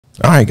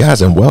All right,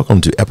 guys, and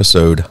welcome to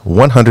episode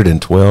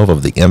 112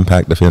 of the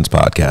Impact Defense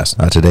Podcast.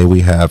 Today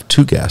we have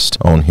two guests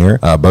on here,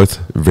 both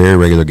very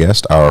regular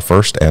guests, our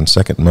first and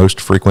second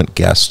most frequent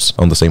guests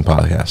on the same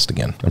podcast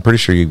again. I'm pretty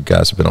sure you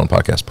guys have been on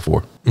podcasts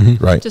before,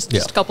 right? Just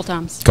a couple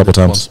times. Couple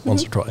times?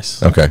 Once or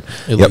twice. Okay.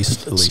 At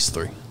least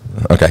three.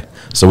 Okay.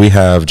 So we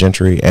have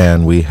Jentry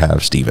and we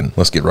have Stephen.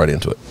 Let's get right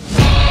into it.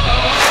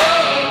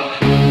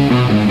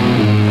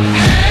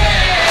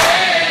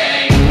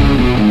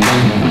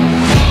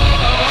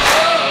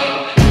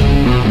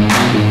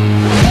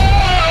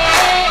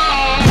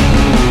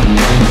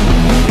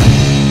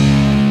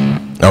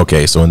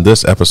 Okay, so in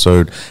this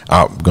episode,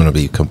 I'm going to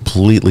be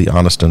completely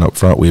honest and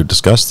upfront. We've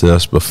discussed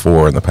this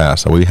before in the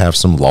past. We have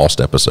some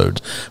lost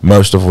episodes,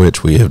 most of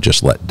which we have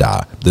just let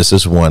die. This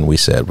is one we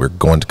said we're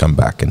going to come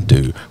back and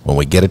do. When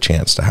we get a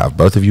chance to have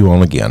both of you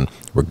on again,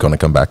 we're going to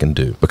come back and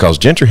do. Because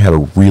Jentry had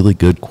a really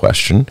good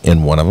question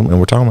in one of them, and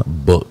we're talking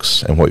about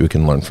books and what we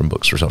can learn from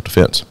books for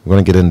self-defense. We're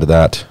going to get into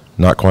that.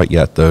 Not quite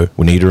yet, though.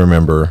 We need to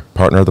remember,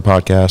 partner of the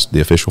podcast,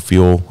 the official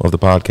fuel of the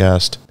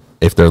podcast.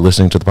 If they're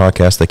listening to the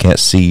podcast, they can't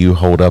see you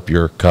hold up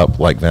your cup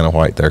like Vanna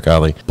White there,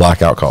 Kylie.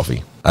 Blackout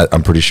coffee.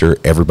 I'm pretty sure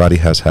everybody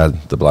has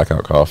had the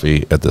blackout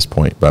coffee at this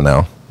point by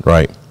now,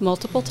 right?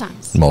 Multiple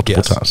times.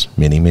 Multiple times.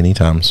 Many, many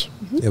times.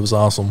 Mm-hmm. It was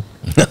awesome.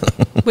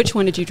 Which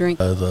one did you drink?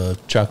 The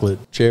chocolate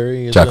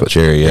cherry. Chocolate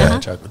cherry, yeah.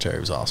 Chocolate cherry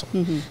was awesome.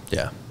 Mm-hmm.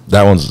 Yeah.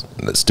 That one's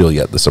still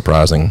yet the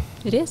surprising.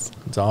 It is.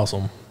 It's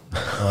awesome.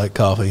 I like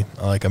coffee.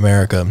 I like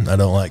America. I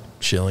don't like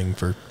shilling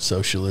for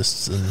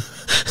socialists and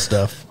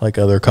stuff like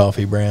other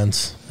coffee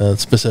brands,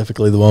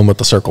 specifically the one with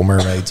the circle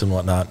mermaids and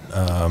whatnot,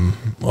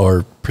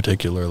 or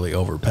particularly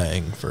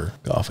overpaying for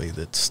coffee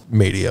that's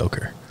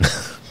mediocre.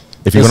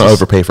 If you're going to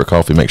overpay for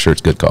coffee, make sure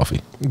it's good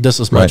coffee. This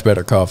is much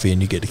better coffee, and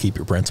you get to keep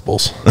your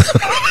principles.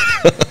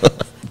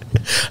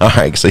 All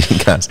right, so you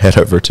guys head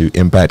over to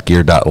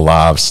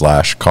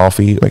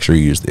impactgear.live/coffee. Make sure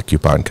you use the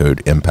coupon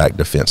code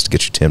ImpactDefense to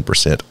get you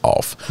 10%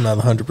 off. I'm not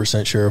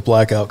 100% sure if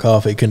Blackout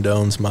Coffee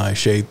condones my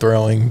shade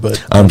throwing,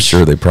 but I'm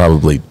sure they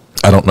probably,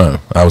 I don't know.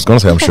 I was going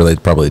to say I'm sure they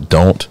probably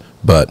don't,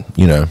 but,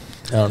 you know.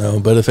 I don't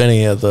know, but if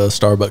any of the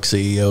Starbucks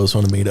CEOs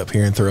want to meet up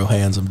here and throw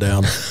hands, I'm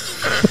down.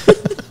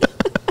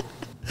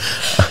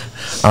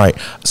 All right,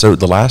 so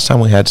the last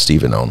time we had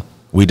Stephen on,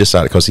 we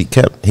decided, because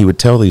he would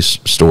tell these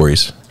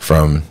stories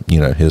from,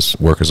 his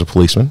work as a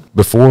policeman.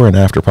 Before and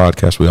after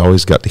podcast, we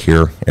always got to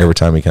hear, every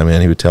time he come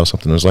in, he would tell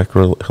something that was like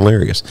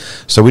hilarious.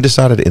 So we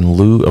decided, in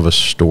lieu of a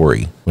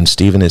story, when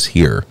Stephen is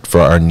here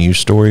for our news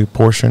story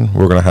portion,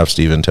 we're going to have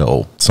Stephen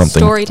tell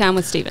something. Story time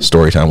with Stephen.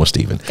 Story time with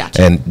Stephen.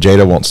 Gotcha. And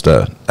Jada wants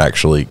to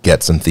actually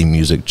get some theme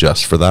music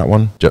just for that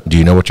one. Do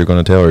you know what you're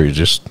going to tell, or you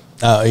just...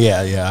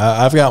 Yeah.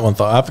 I've got one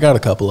thought. I've got a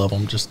couple of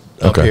them just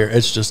up here.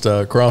 It's just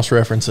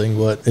cross-referencing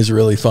what is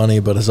really funny,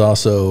 but is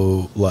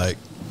also like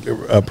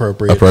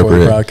appropriate for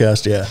the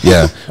podcast. Yeah.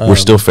 We're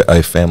still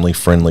a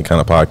family-friendly kind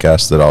of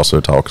podcast that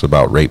also talks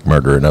about rape,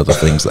 murder, and other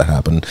things that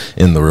happen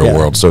in the real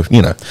world. So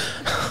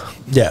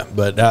Yeah,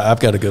 but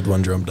I've got a good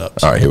one drummed up.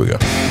 So. All right, here we go.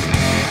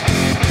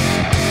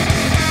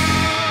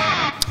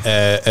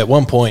 At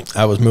one point,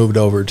 I was moved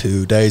over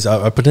to days.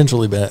 I've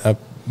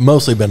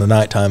mostly been a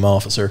nighttime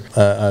officer.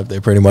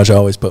 They pretty much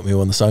always put me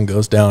when the sun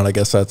goes down. I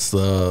guess that's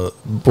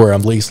where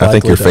I'm least likely. I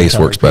think your face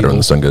works better when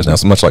the sun goes down.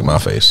 It's much like my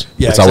face.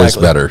 Yeah, it's always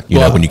better,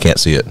 when you can't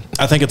see it.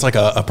 I think it's like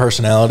a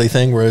personality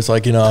thing where it's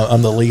like,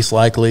 I'm the least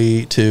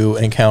likely to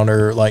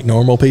encounter like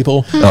normal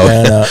people.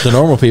 And the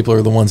normal people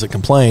are the ones that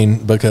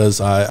complain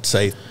because I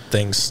say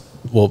things,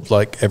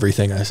 like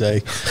everything I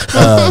say.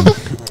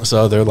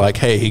 So they're like,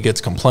 hey, he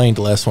gets complained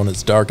less when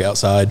it's dark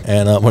outside.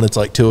 And when it's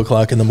like 2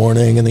 o'clock in the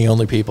morning and the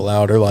only people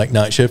out are like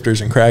night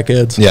shifters and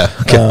crackheads. Yeah.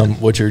 Okay.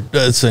 Which are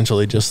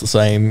essentially just the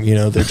same.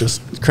 They're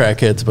just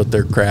crackheads, but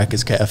their crack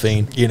is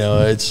caffeine.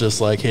 It's just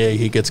like, hey,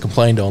 he gets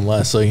complained on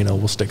less. So,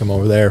 we'll stick him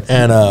over there.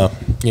 And,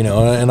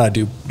 and I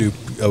do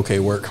okay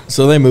work.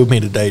 So they moved me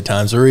to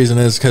daytimes. The reason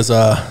is because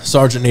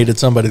Sergeant needed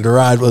somebody to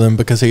ride with him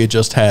because he had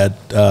just had,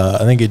 I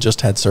think he just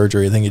had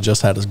surgery. I think he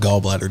just had his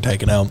gallbladder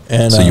taken out.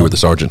 And so you were the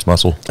sergeant's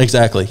muscle?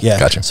 Exactly, yeah.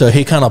 Gotcha. So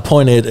he kind of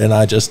pointed and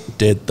I just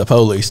did the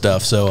police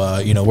stuff.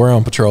 So, we're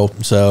on patrol.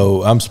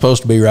 So I'm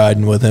supposed to be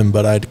riding with him,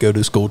 but I had to go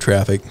do school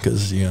traffic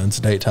because, it's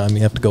daytime.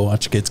 You have to go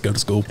watch the kids go to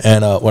school.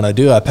 And when I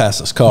do, I pass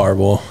this car.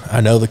 Well,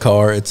 I know the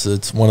car. It's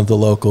one of the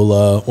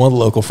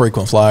local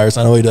frequent flyers.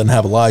 I know he doesn't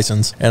have a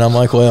license. And I'm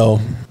like, well,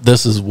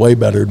 this is way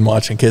better than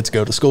watching kids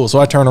go to school. So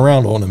I turn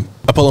around on him.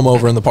 I pull him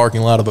over in the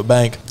parking lot of a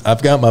bank.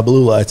 I've got my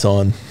blue lights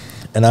on.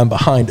 And I'm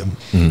behind him.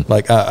 Mm-hmm.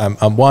 Like,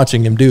 I'm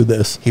watching him do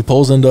this. He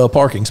pulls into a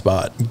parking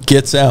spot,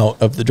 gets out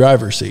of the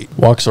driver's seat,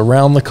 walks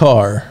around the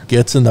car,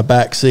 gets in the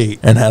back seat,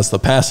 and has the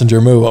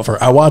passenger move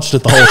over. I watched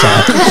it the whole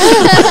time.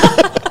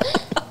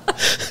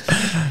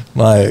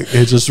 Like,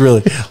 it's just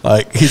really,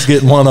 like, he's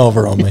getting one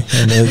over on me.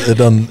 And it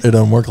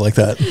doesn't work like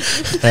that.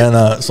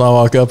 And so I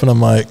walk up and I'm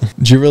like,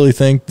 do you really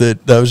think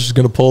that I was just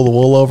going to pull the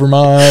wool over my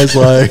eyes?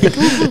 Like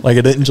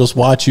I didn't just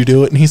watch you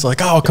do it? And he's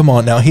like, oh, come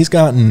on now. He's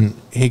gotten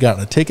he got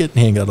in a ticket,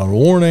 he got on a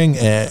warning,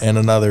 and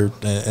another,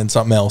 and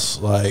something else,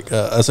 like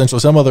essentially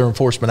some other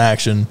enforcement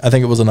action. I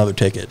think it was another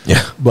ticket.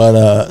 Yeah.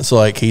 But so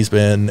like he's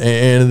been,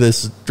 and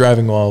this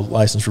driving while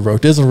license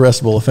revoked is an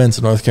arrestable offense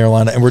in North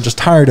Carolina, and we're just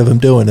tired of him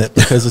doing it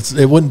because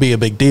it wouldn't be a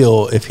big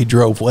deal if he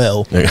drove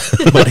well,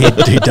 but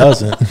he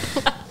doesn't.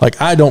 Like,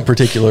 I don't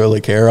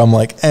particularly care. I'm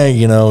like, hey,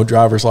 you know,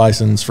 driver's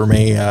license for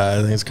me, I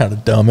think it's kind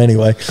of dumb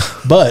anyway.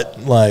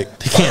 But,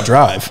 like, he can't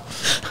drive.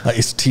 Like,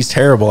 he's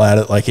terrible at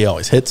it. Like, he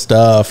always hits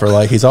stuff, or,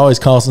 like, he's always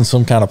causing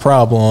some kind of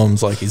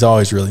problems. Like, he's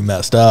always really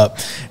messed up.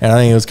 And I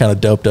think it was kind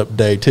of doped up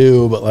day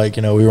two, but, like,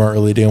 you know, we weren't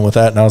really dealing with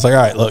that. And I was like,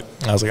 all right, look,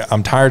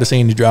 I'm tired of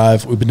seeing you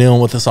drive. We've been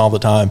dealing with this all the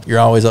time. You're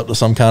always up to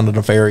some kind of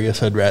nefarious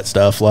hood rat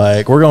stuff.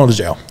 Like, we're going to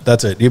jail.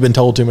 That's it. You've been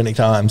told too many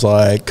times.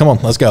 Like, come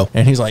on, let's go.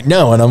 And he's like,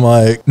 no. And I'm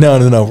like,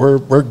 no,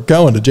 we're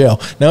going to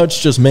jail. No,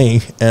 it's just me,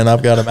 and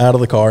I've got him out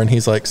of the car, and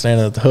he's like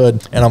standing at the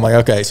hood, and I'm like,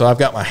 okay, so I've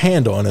got my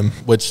hand on him,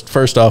 which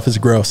first off is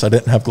gross. I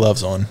didn't have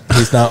gloves on.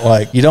 He's not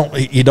like, you don't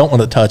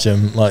want to touch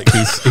him. Like,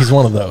 he's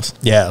one of those.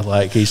 Yeah,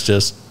 like he's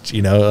just,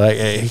 you know, like,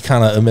 he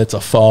kind of emits a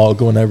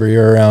fog whenever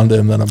you're around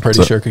him that I'm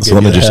pretty sure could get. So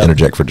let me just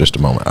interject for just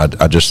a moment.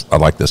 I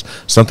like this.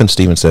 Something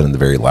Stephen said in the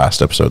very last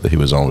episode that he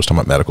was on was talking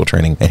about medical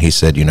training, and he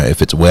said, you know,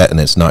 if it's wet and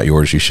it's not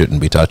yours, you shouldn't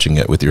be touching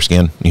it with your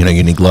skin. You know,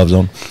 you need gloves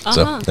on.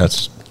 So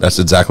that's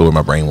exactly where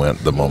my brain went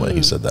the moment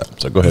he said that.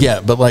 So go ahead.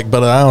 Yeah, but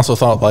I also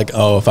thought, like,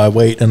 oh, if I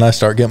wait and I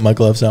start getting my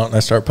gloves out and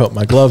I start putting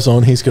my gloves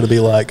on, he's going to be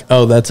like,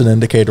 oh, that's an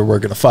indicator we're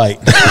going to fight.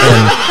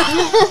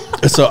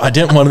 And so I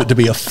didn't want it to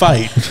be a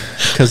fight,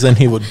 because then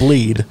he would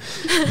bleed,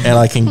 and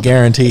I can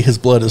guarantee his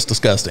blood is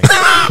disgusting.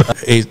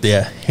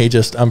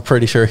 I'm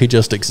pretty sure he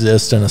just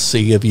exists in a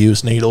sea of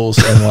used needles,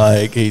 and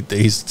like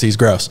he's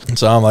gross. And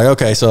so I'm like,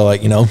 okay, so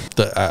like, you know,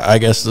 I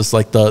guess it's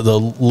like the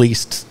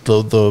least,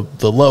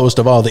 the lowest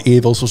of all the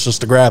evils was just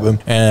to grab him.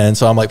 And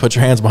so I'm like, put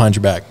your hands behind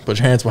your back. Put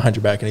your hands behind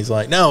your back. And he's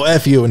like, no,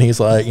 F you. And he's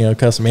like, you know,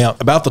 cussing me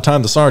out. About the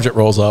time the sergeant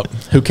rolls up,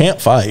 who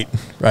can't fight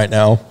right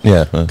now,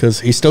 because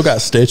he's still got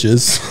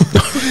stitches.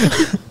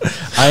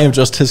 I am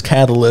just his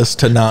catalyst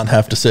to not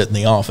have to sit in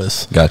the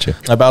office. Gotcha.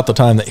 About the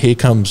time that he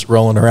comes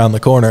rolling around the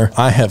corner,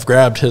 I have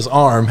grabbed his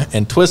arm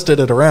and twisted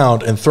it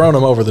around and thrown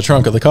him over the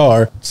trunk of the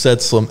car,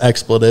 said some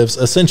expletives,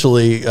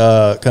 essentially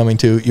coming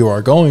to, you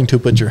are going to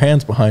put your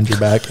hands behind your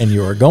back and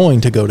you are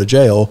going to go to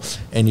jail,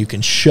 and you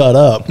can shut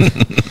up.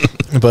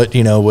 But,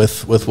 you know,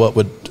 with what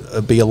would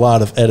be a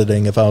lot of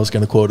editing if I was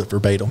going to quote it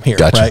verbatim here.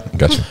 Gotcha. Right?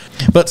 Gotcha.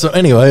 But so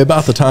anyway,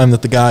 about the time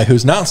that the guy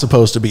who's not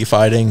supposed to be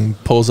fighting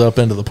pulls up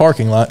into the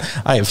parking lot,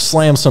 I have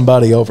slammed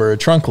somebody over a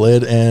trunk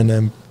lid and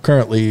am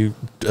currently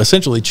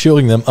essentially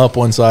chewing them up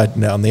one side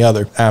and down the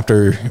other.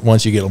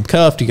 Once you get them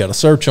cuffed, you got to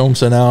search them.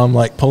 So now I'm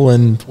like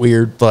pulling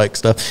weird like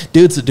stuff.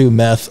 Dudes that do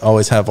meth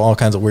always have all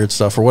kinds of weird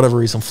stuff. For whatever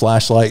reason,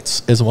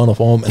 flashlights is one of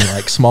them, and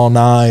like small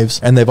knives.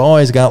 And they've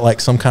always got like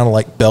some kind of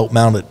like belt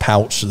mounted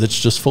pouch that's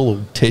just full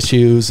of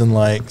tissues and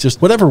like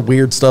just whatever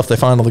weird stuff they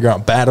find on the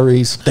ground.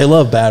 Batteries. They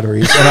love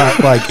batteries. And I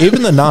like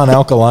even the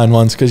non-alkaline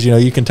ones, because, you know,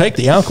 you can take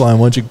the alkaline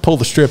ones, you can pull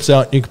the strips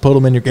out, you can put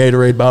them in your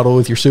Gatorade bottle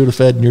with your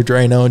Sudafed and your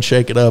Drano and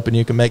shake it up, and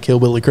you can make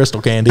hillbilly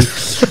crystal candy.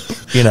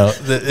 You know,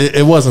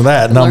 it wasn't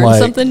that. And I'm like,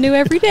 something new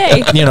every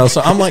day. You know, so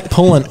I'm like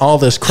pulling all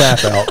this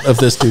crap out of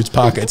this dude's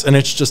pockets, and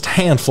it's just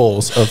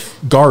handfuls of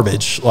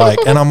garbage. Like,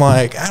 and I'm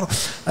like,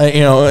 you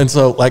know, and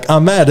so like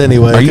I'm mad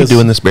anyway. Are you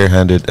doing this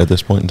barehanded at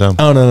this point in time?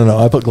 Oh no,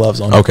 I put gloves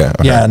on. Okay.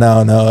 Yeah,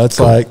 no, it's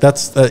cool. Like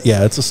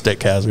it's a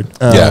stick hazard.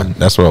 Yeah,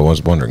 that's what I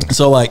was wondering.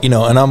 So like, you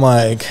know, and I'm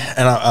like,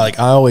 and I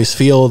always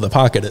feel the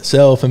pocket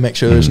itself and make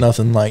sure there's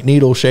nothing like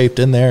needle shaped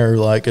in there, or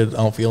like I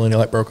don't feel any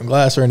like broken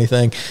glass or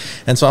anything.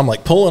 And so I'm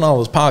like pulling all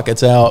his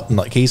pockets out, and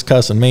like he's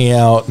cussing me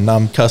out, and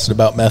I'm cussing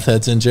about meth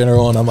heads in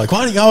general, and I'm like,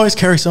 why do you always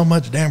carry so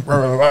much damn,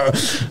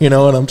 you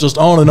know, and I'm just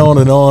on and on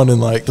and on,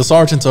 and like the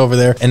sergeant's over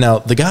there, and now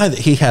the guy that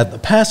he had in the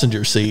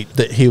passenger seat,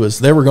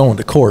 they were going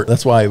to court,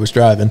 that's why he was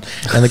driving,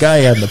 and the guy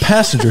he had in the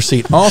passenger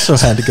seat also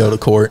had to go to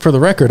court. For the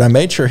record, I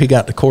made sure he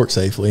got to court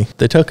safely.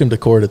 They took him to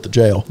court at the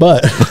jail,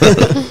 but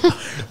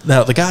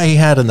now the guy he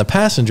had in the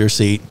passenger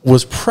seat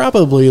was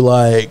probably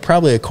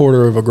a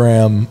quarter of a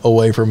gram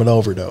away from an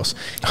overdose.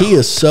 He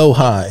is so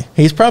high.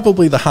 He's probably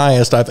the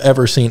highest I've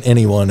ever seen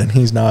anyone, and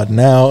he's nodding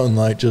out and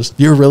like, just,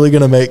 you're really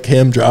gonna make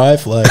him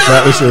drive? Like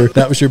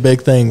that was your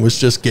big thing, was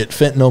just get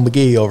Fentanyl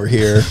McGee over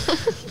here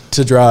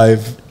to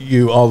drive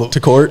you all to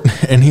court.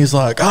 And he's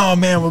like, oh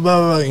man, blah, blah,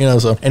 blah. You know,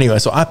 so anyway,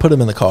 so I put him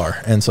in the car,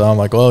 and so I'm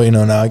like, well, you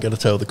know, now I got to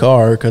tow the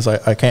car, because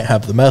I can't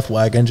have the meth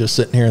wagon just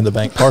sitting here in the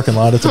bank parking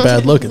lot. It's a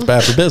bad look. It's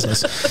bad for business.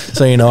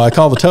 So, you know, I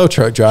call the tow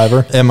truck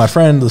driver, and my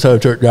friend, the tow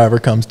truck driver,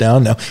 comes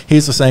down. Now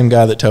he's the same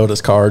guy that towed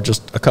his car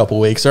just a couple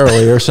weeks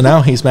earlier, so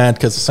now he's mad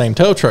because the same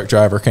tow truck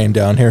driver came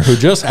down here, who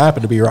just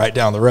happened to be right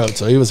down the road.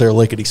 So he was there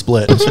lickety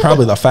split. It's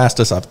probably the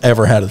fastest I've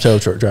ever had a tow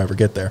truck driver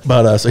get there.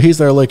 But so he's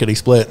there lickety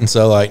split, and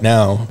so like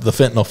now the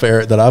fentanyl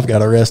ferret that I've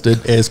got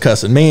arrested is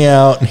cussing me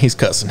out, and he's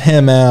cussing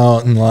him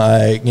out, and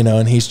like, you know,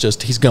 and he's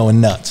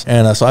going nuts.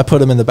 And so I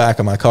put him in the back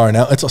of my car.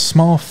 Now it's a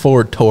small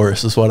Ford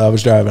Taurus is what I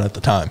was driving at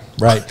the time,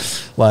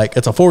 right? Like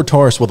it's a Ford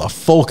Taurus with a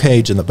full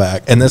cage in the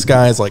back, and this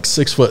guy is like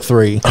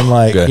 6'3" and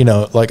like you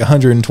know, like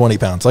 120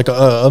 pounds, like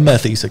a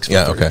methy 6'3".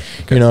 Yeah, okay.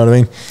 You know what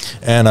I mean?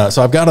 And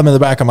so I've got him in the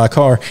back of my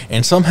car,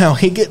 and somehow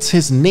he gets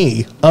his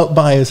knee up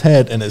by his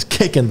head and is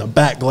kicking the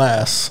back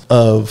glass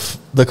of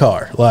the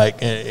car,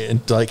 like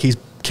and like he's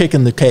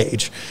kicking the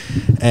cage.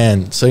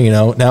 And so, you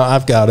know, now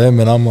I've got him,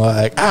 and I'm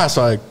like,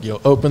 so I, you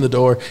know, open the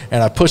door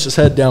and I push his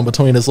head down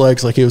between his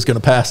legs like he was going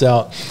to pass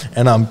out,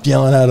 and I'm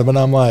yelling at him, and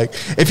I'm like,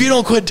 if you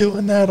don't quit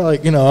doing that,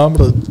 like, you know, I'm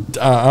gonna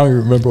I don't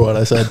even remember what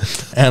I said.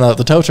 And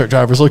the tow truck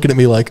driver's looking at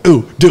me like,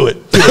 ooh, do it.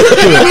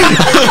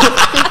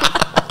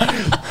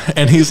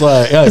 And he's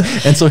like,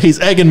 and so he's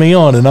egging me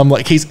on, and I'm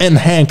like, he's in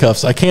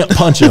handcuffs, I can't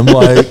punch him,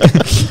 like.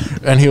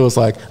 And he was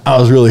like, I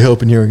was really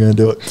hoping you were going to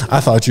do it. I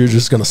thought you were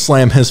just going to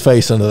slam his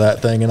face into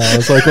that thing. And I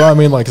was like, well, I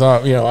mean, like,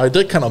 you know, I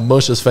did kind of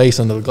mush his face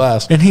into the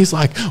glass. And he's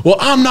like, well,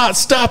 I'm not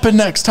stopping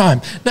next time.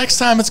 Next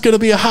time it's going to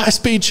be a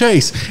high-speed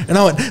chase. And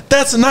I went,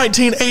 that's a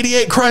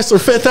 1988 Chrysler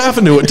Fifth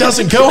Avenue. It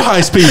doesn't go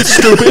high-speed,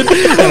 stupid.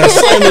 And I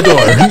slammed the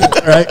door,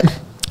 right?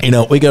 You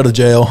know, we go to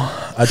jail.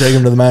 I take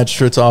him to the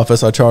magistrate's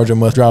office. I charge him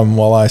with driving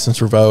while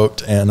license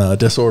revoked and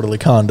disorderly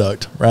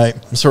conduct, right?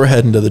 So we're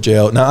heading to the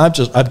jail. Now,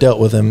 I've dealt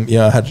with him. You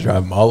know, I had to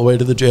drive him all the way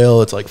to the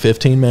jail. It's like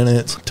 15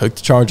 minutes. Took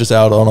the charges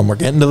out on him. We're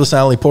getting to the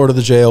Sally Port of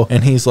the jail,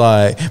 and he's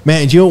like,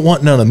 man, you don't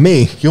want none of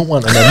me. You don't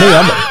want none of me.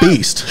 I'm a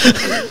beast.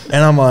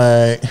 And I'm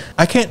like,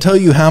 I can't tell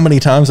you how many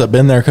times I've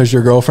been there because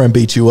your girlfriend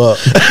beat you up.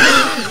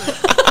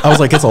 I was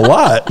like, it's a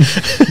lot.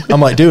 I'm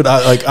like, dude,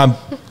 I'm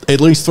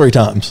at least 3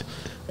 times.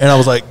 And I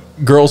was like,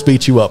 girls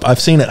beat you up. I've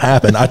seen it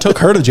happen. I took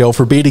her to jail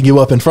for beating you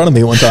up in front of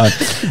me one time.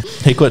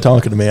 He quit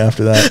talking to me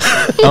after that.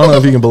 I don't know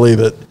if you can believe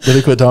it, but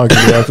he quit talking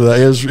to me after that.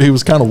 He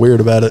was kind of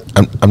weird about it.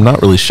 I'm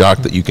not really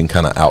shocked that you can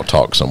kind of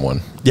out-talk someone.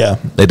 Yeah.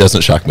 It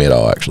doesn't shock me at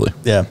all, actually.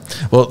 Yeah.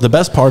 Well, the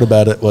best part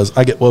about it was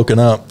I get woken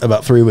up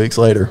about 3 weeks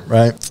later,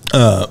 right?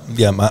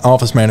 Yeah, my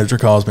office manager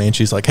calls me, and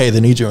she's like, hey,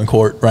 they need you in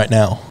court right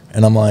now.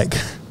 And I'm like,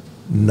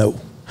 no.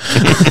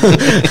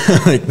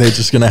 Like, they're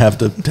just gonna have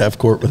to have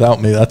court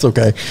without me. That's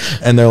okay.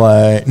 And they're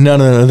like,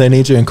 no, they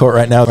need you in court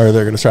right now, or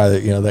they're gonna try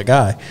that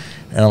guy.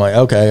 And I'm like,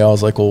 okay. I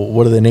was like, well,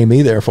 what do they need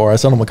me there for? I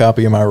sent them a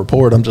copy of my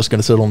report. I'm just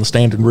gonna sit on the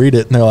stand and read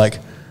it. And they're like,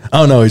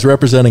 oh no, he's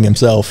representing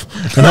himself.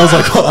 And I was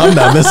like, well, I'm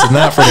not missing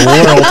that for the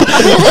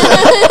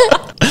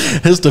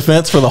world. His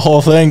defense for the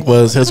whole thing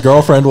was his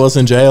girlfriend was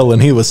in jail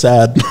and he was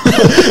sad.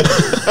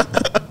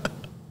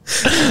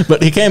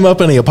 But he came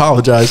up and he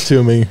apologized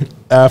to me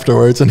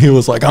afterwards, and he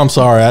was like, I'm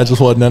sorry, I just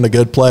wasn't in a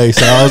good place.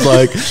 And I was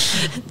like,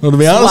 well, to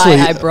be honest with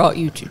you, I brought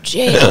you to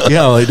jail.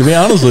 Yeah, like, to be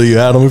honest with you,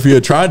 Adam, if you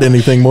had tried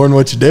anything more than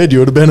what you did, you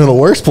would have been in a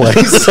worse place.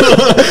 It's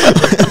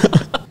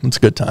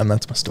a good time.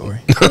 That's my story.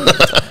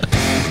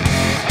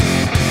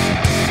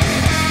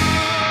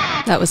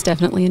 That was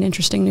definitely an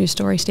interesting news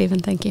story, Stephen.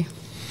 Thank you.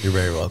 You're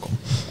very welcome.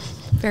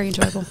 Very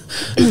enjoyable.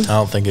 I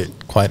don't think it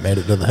quite made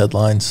it to the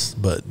headlines,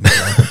 but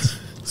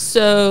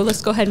So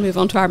let's go ahead and move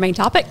on to our main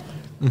topic.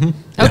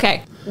 Mm-hmm. Okay.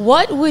 Yeah.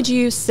 What would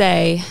you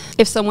say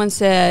if someone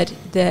said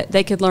that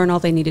they could learn all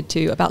they needed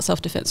to about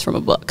self-defense from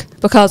a book?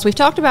 Because we've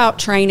talked about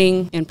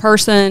training in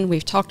person.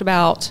 We've talked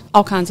about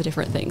all kinds of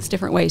different things,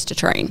 different ways to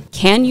train.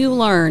 Can you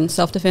learn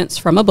self-defense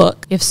from a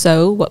book? If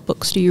so, what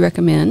books do you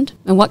recommend?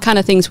 And what kind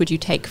of things would you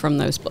take from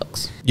those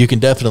books? You can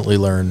definitely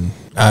learn,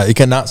 you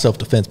can not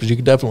self-defense, but you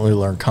can definitely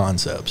learn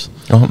concepts.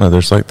 I don't know.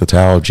 There's like the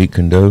Tao of Jeet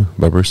Kune Do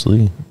by Bruce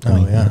Lee.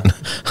 Yeah.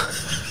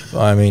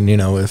 Well, I mean, you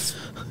know, if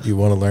you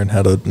want to learn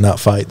how to not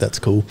fight, that's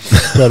cool.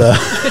 But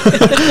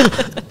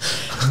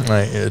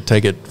I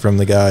take it from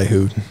the guy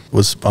who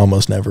was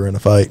almost never in a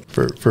fight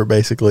for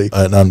basically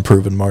an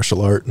unproven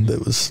martial art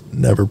that was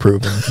never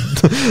proven.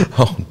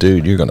 Oh,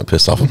 dude, you're going to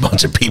piss off a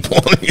bunch of people.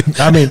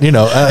 I mean, you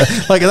know,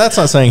 like, that's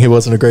not saying he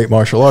wasn't a great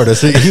martial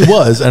artist. He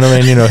was. And I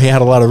mean, you know, he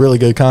had a lot of really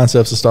good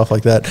concepts and stuff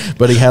like that.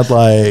 But he had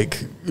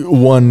like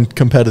one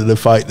competitive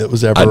fight that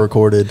was ever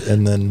recorded,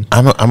 and then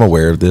I'm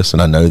aware of this,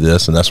 and I know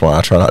this, and that's why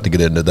I try not to get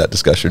into that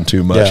discussion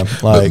too much. Yeah,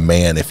 like, but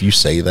man, if you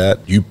say that,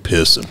 you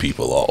piss some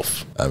people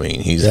off. I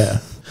mean, you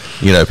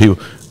know,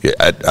 people.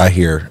 I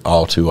hear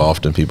all too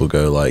often people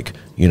go like,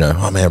 you know,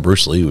 oh man,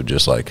 Bruce Lee would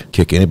just like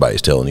kick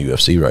anybody's tail in the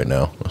UFC right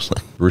now. I was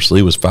like, Bruce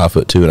Lee was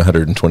 5'2" and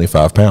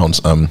 125 pounds.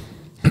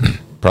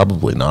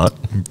 Probably not.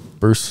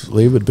 Bruce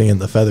Lee would be in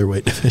the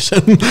featherweight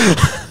division.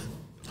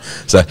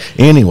 So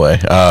anyway,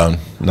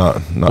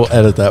 not we'll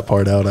edit that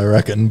part out, I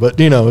reckon. But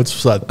you know,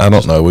 it's I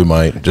don't know. We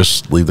might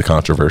just leave the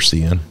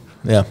controversy in.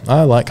 Yeah,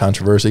 I like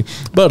controversy,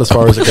 but as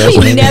far as it goes,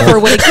 you never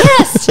would have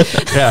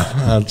guessed.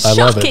 Yeah, I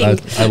love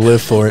it. I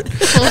live for it.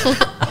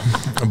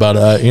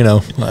 But you know,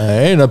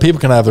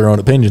 people can have their own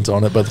opinions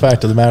on it. But the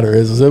fact of the matter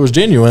is it was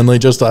genuinely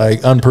just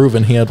like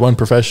unproven. He had one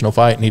professional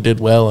fight and he did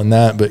well in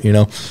that. But you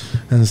know,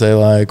 and say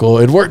like, well,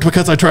 it worked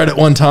because I tried it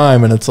one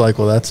time. And it's like,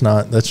 well, that's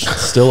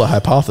still a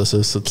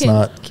hypothesis. It's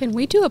not. Can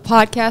we do a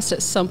podcast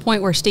at some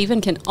point where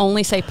Stephen can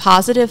only say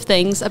positive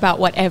things about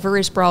whatever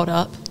is brought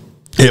up?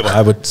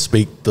 I would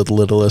speak the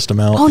littlest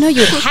amount. Oh, no,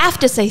 you'd have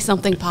to say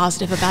something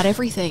positive about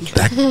everything.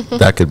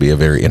 That could be a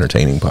very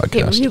entertaining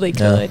podcast. It really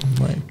could.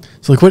 Yeah, right.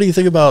 So, like, what do you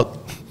think about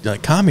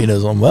like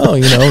communism? Well,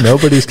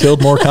 nobody's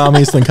killed more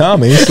commies than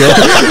commies. So.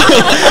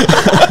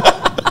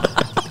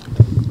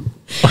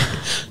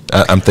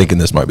 I'm thinking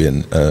this might be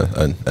an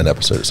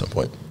episode at some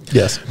point.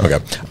 Yes. Okay.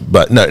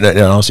 But no, in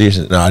all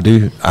seriousness,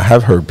 no, I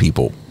have heard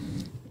people,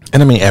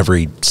 and I mean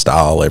every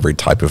style, every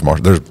type of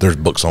martial. There's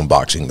books on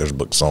boxing. There's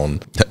books on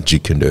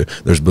Jeet Kune Do.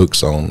 There's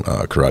books on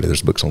karate.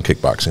 There's books on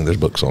kickboxing. There's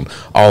books on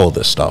all of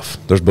this stuff.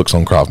 There's books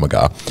on Krav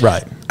Maga.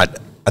 Right.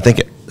 I think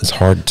it's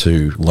hard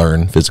to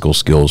learn physical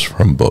skills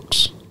from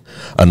books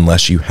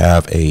unless you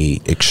have a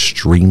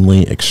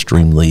extremely,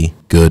 extremely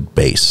good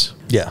base.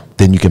 Yeah.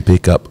 Then you can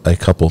pick up a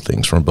couple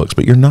things from books,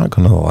 but you're not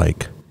going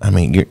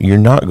to you're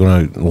not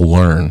going to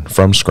learn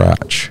from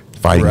scratch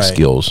fighting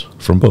skills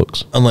from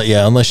books.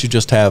 Unless you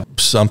just have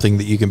something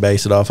that you can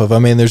base it off of. I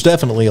mean, there's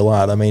definitely a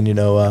lot. I mean,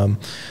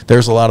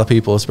 there's a lot of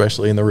people,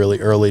 especially in the really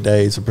early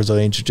days of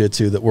Brazilian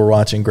Jiu-Jitsu, that were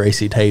watching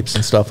Gracie tapes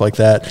and stuff like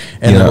that,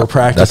 and they were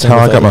practicing. That's how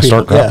I got my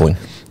start grappling.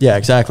 Yeah,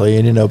 exactly.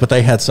 And, but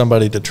they had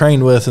somebody to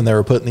train with, and they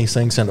were putting these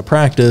things into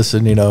practice,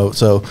 and,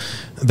 so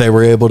they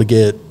were able to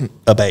get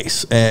a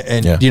base.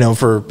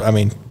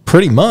 And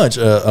pretty much,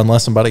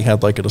 unless somebody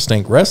had like a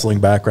distinct wrestling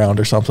background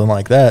or something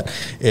like that,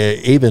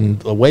 even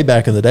way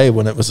back in the day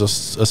when it was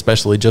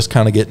especially just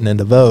kind of getting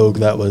into vogue,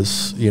 that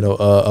was,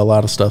 a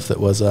lot of stuff that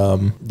was,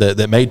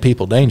 that made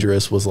people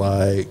dangerous was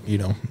like,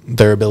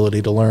 their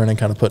ability to learn and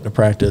kind of put into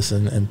practice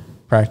and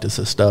practice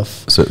this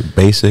stuff. So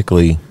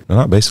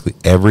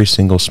every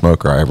single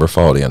smoker I ever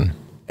fought in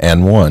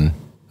and won,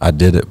 I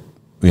did it,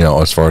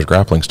 as far as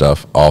grappling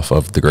stuff, off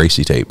of the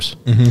Gracie tapes.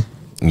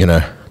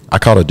 Mm-hmm. I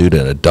caught a dude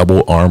in a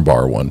double arm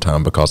bar one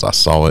time because I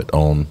saw it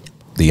on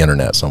the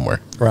internet somewhere.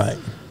 Right.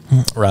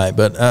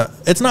 But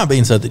it's not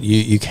being said that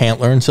you can't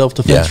learn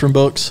self-defense from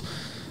books,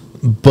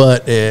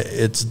 but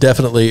it's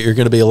definitely, you're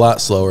going to be a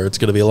lot slower. It's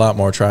going to be a lot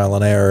more trial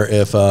and error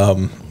if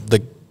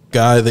the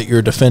guy that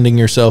you're defending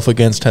yourself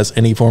against has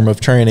any form of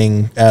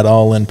training at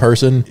all in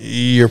person.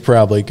 You're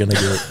probably going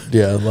to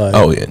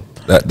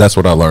get, That's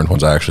what I learned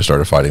once I actually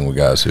started fighting with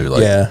guys who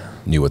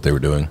knew what they were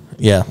doing.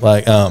 Yeah,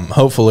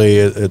 hopefully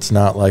it's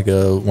not like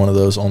one of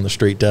those on the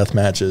street death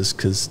matches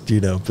because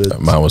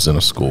mine was in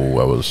a school.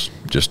 I was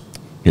just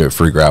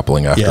free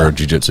grappling after a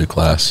jiu-jitsu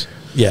class.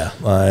 Yeah,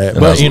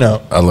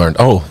 I learned.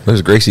 Oh,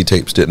 those Gracie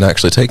tapes didn't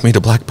actually take me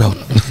to black belt.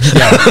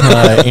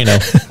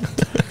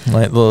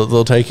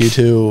 They'll take you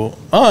to.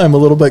 I'm a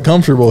little bit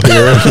comfortable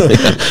here,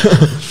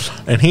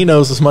 and he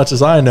knows as much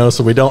as I know,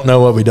 so we don't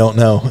know what we don't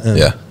know.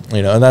 And,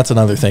 and that's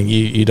another thing.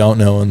 You don't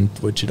know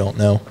what you don't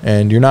know.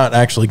 And you're not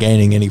actually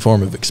gaining any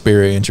form of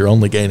experience. You're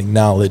only gaining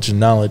knowledge, and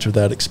knowledge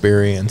without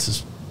experience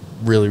is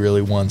really,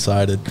 really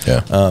one-sided.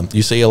 Yeah.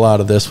 You see a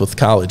lot of this with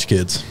college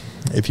kids.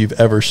 If you've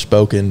ever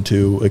spoken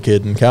to a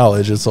kid in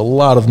college, it's a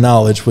lot of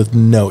knowledge with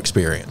no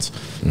experience.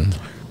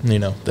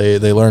 Mm.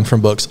 They learn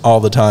from books all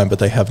the time, but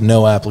they have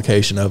no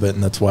application of it,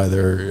 and that's why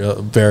they're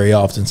very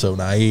often so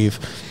naive.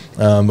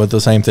 But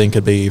the same thing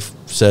could be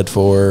said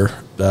for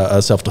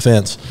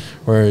self-defense,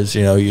 whereas,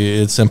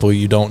 it's simple.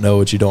 You don't know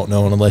what you don't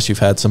know, and unless you've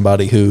had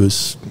somebody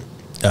who's,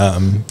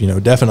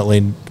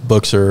 definitely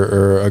books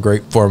are a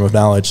great form of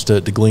knowledge to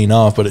glean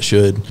off, but it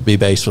should be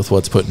based with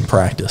what's put in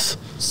practice.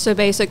 So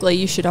basically,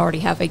 you should already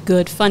have a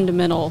good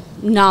fundamental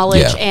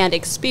knowledge and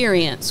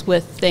experience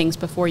with things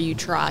before you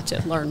try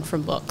to learn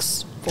from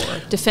books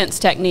for defense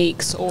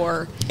techniques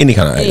or any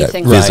kind of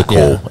anything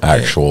physical,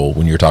 actual.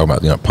 When you're talking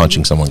about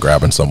punching someone,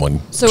 grabbing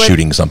someone,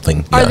 shooting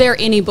something. Are there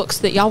any books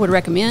that y'all would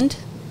recommend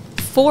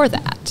for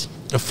that?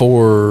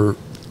 For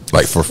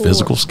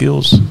physical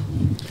skills?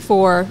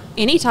 For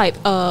any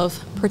type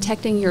of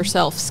protecting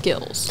yourself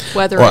skills,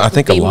 whether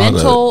it be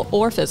mental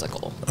or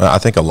physical. I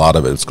think a lot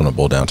of it's going to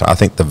boil down to, I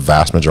think the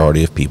vast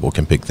majority of people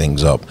can pick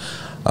things up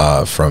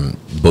from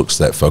books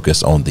that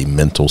focus on the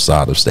mental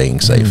side of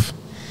staying safe.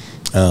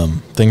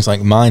 Things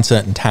like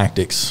mindset and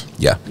tactics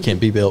can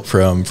be built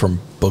from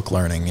book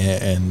learning,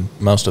 and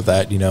most of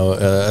that,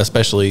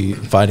 especially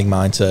fighting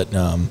mindset,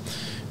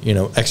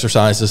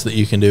 exercises that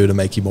you can do to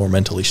make you more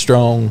mentally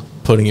strong,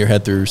 putting your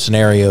head through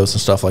scenarios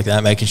and stuff like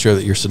that, making sure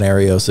that your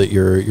scenarios that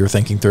you're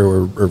thinking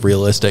through are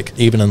realistic.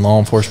 Even in law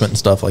enforcement and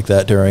stuff like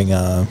that,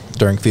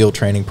 during field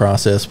training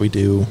process, we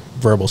do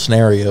verbal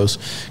scenarios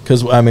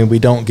because we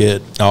don't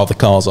get all the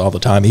calls all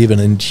the time, even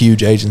in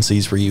huge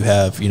agencies where you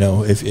have,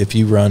 if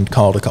you run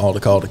call to call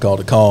to call to call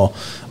to call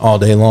all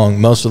day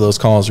long, most of those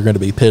calls are going to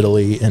be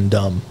piddly and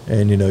dumb,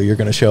 and you're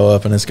going to show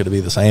up and it's going to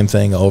be the same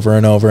thing over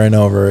and over and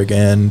over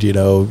again.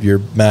 You're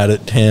mad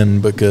at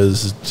 10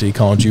 because he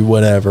called you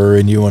whatever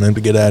and you want him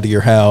to get out of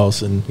your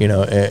house, and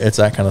it's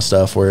that kind of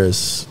stuff.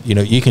 Whereas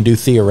you can do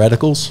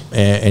theoreticals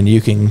and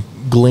you can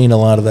glean a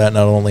lot of that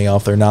not only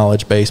off their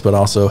knowledge base, but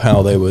also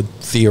how they would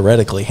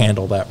theoretically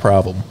handle that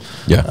problem.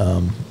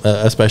 Yeah.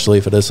 Especially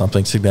if it is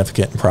something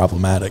significant and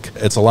problematic.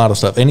 It's a lot of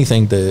stuff.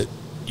 Anything that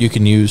you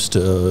can use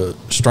to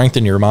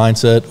strengthen your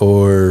mindset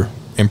or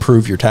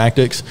improve your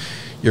tactics,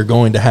 you're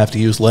going to have to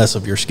use less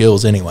of your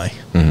skills anyway.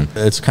 Mm-hmm.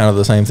 It's kind of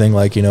the same thing.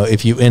 Like,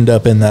 if you end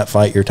up in that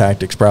fight, your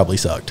tactics probably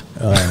sucked.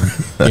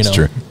 That's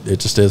true. It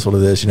just is what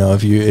it is.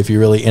 If you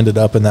really ended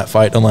up in that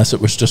fight, unless it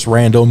was just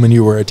random and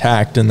you were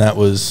attacked and that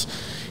was,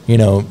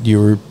 you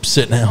were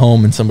sitting at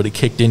home and somebody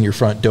kicked in your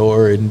front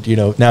door and,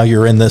 now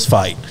you're in this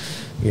fight.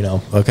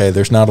 Okay,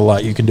 there's not a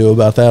lot you can do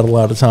about that a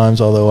lot of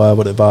times, although I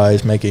would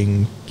advise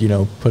making,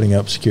 putting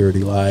up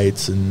security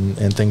lights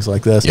and things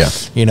like this.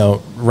 Yeah.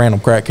 Random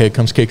crack kid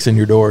comes, kicks in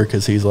your door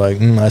because he's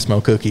like, I smell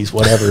cookies,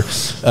 whatever.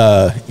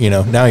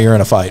 Now you're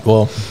in a fight.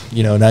 Well,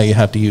 now you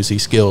have to use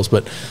these skills.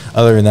 But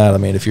other than that, I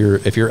mean, if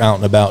you're out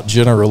and about,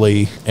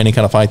 generally any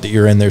kind of fight that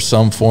you're in, there's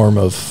some form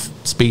of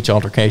speech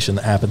altercation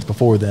that happens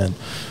before then.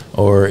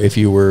 Or if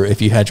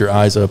you had your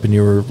eyes up and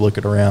you were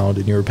looking around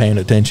and you were paying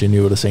attention,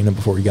 you would have seen them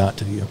before he got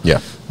to you.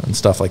 Yeah. And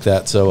stuff like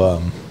that.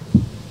 So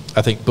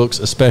I think books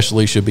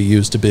especially should be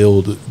used to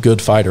build good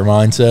fighter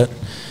mindset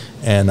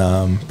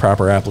and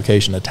proper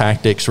application of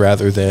tactics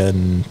rather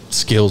than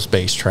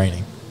skills-based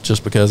training.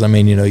 Just because, I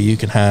mean, you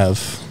can have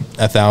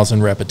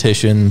 1,000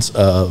 repetitions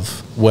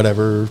of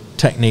whatever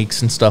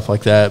techniques and stuff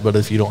like that, but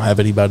if you don't have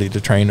anybody to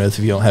train with,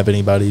 if you don't have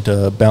anybody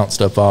to bounce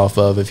stuff off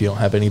of, if you don't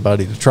have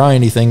anybody to try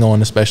anything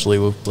on,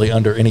 especially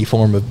under any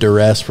form of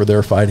duress for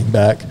their fighting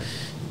back,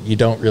 you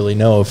don't really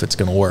know if it's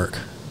going to work.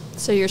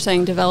 So you're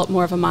saying develop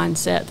more of a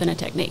mindset than a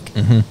technique.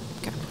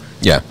 Mm-hmm. Okay.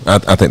 Yeah,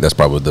 I think that's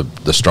probably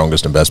the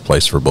strongest and best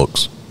place for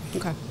books.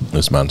 Okay.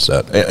 This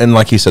mindset. And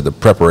like you said, the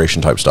preparation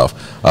type stuff,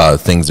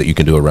 things that you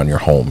can do around your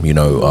home, you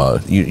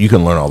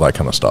can learn all that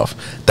kind of stuff.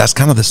 That's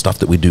kind of the stuff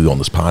that we do on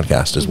this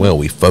podcast as well.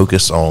 We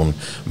focus on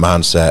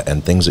mindset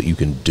and things that you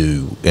can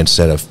do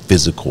instead of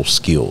physical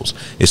skills.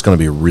 It's going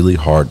to be really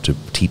hard to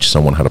teach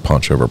someone how to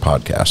punch over a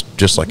podcast,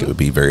 just like it would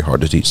be very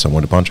hard to teach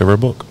someone to punch over a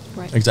book.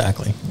 Right.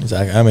 Exactly.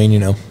 I mean,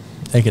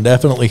 it can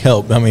definitely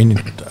help. I mean,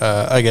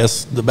 I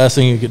guess the best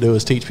thing you could do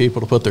is teach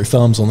people to put their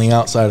thumbs on the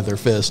outside of their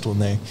fist when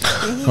they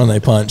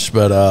punch.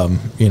 But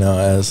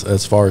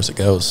as far as it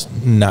goes,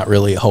 not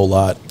really a whole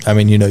lot. I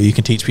mean, you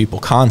can teach people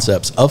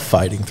concepts of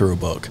fighting through a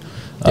book,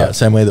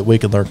 same way that we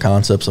can learn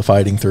concepts of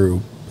fighting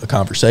through a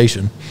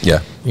conversation.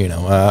 Yeah.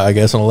 I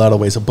guess in a lot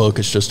of ways, a book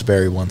is just a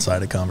very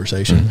one-sided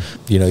conversation.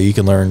 Mm-hmm. You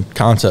can learn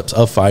concepts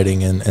of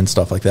fighting and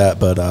stuff like that,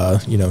 but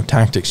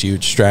tactics,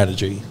 huge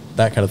strategy,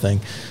 that kind of thing.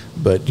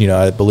 But,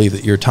 I believe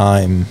that your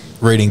time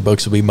reading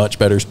books would be much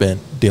better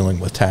spent dealing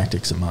with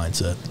tactics and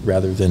mindset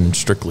rather than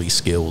strictly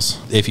skills.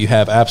 If you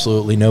have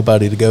absolutely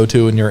nobody to go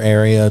to in your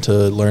area to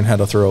learn how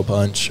to throw a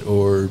punch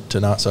or to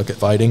not suck at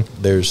fighting,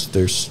 there's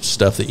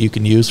stuff that you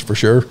can use for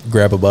sure.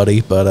 Grab a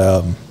buddy,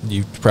 but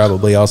you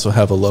probably also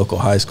have a local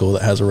high school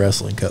that has a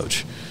wrestling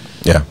coach.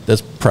 Yeah.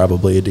 That's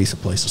probably a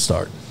decent place to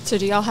start. So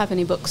do y'all have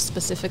any books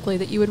specifically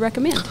that you would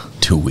recommend?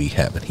 Do we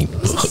have any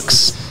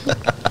books?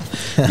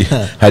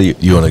 How do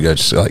you want to go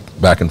just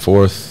like back and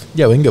forth?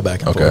 Yeah, we can go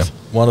back and forth.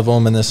 One of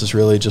them, and this is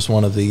really just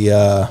one of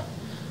the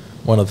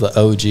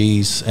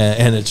OGs,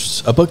 and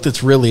it's a book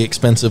that's really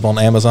expensive on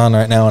Amazon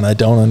right now, and I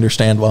don't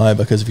understand why,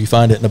 because if you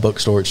find it in a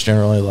bookstore, it's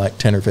generally like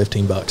 $10 or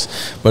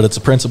 $15. But it's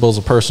The Principles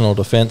of Personal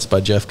Defense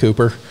by Jeff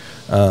Cooper,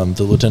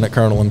 the lieutenant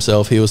colonel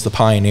himself. He was the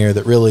pioneer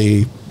that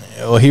really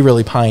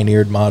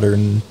pioneered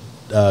modern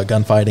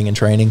gunfighting and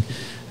training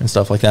and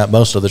stuff like that.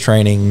 Most of the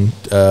training,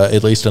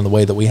 at least in the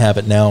way that we have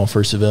it now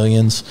for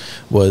civilians,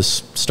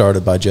 was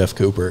started by Jeff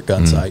Cooper at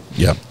Gunsight.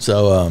 Yeah.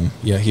 So,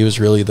 he was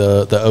really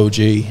the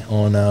OG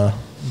on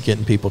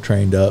getting people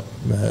trained up,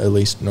 at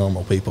least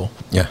normal people.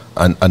 Yeah.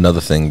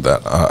 Another thing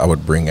that I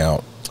would bring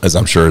out, as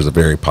I'm sure is a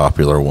very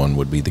popular one,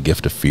 would be The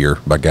Gift of Fear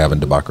by Gavin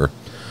DeBacher.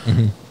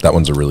 Mm-hmm. That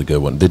one's a really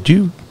good one. Did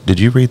you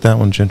read that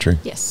one, Gentry?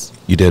 Yes.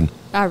 You did?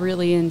 I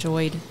really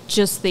enjoyed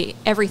just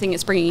everything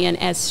it's bringing in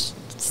as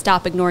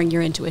stop ignoring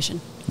your intuition.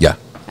 Yeah.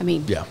 I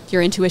mean,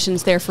 your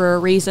intuition's there for a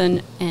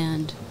reason,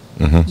 and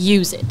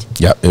use it.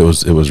 Yeah, it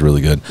was really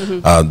good.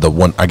 Mm-hmm. The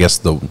one, I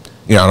guess I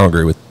don't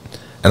agree with,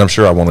 and I'm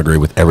sure I won't agree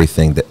with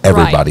everything that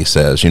everybody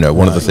says.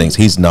 One of the things,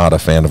 he's not a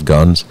fan of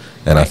guns,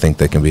 and I think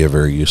they can be a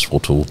very useful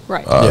tool.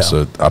 Right.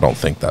 So I don't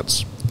think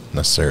that's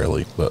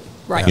necessarily, but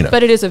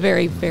but it is a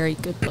very, very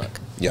good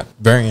book. Yeah,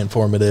 very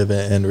informative,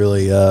 and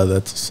really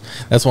that's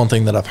one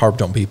thing that I've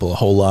harped on people a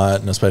whole lot,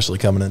 and especially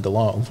coming into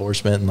law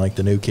enforcement and like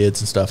the new kids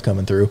and stuff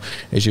coming through,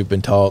 is you've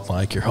been taught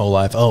like your whole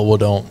life, oh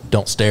well,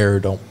 don't stare,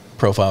 don't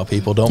profile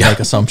people, don't make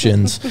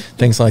assumptions,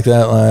 things like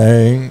that.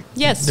 Like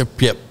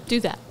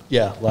do that.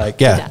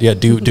 Yeah,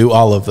 do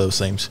all of those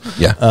things.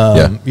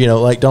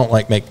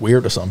 Don't make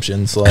weird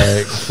assumptions,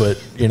 but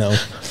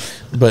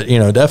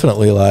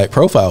definitely like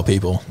profile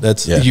people.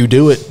 That's you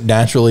do it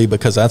naturally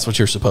because that's what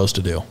you're supposed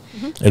to do.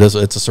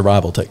 It's a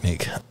survival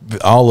technique.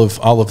 All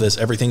of this,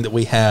 everything that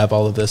we have,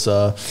 all of this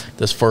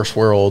this first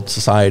world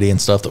society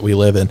and stuff that we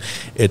live in,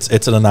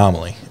 it's an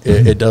anomaly.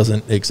 It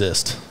doesn't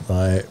exist.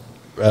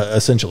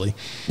 essentially.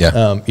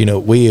 Yeah. You know,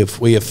 we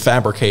have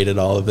fabricated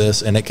all of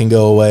this, and it can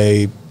go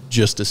away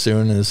just as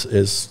soon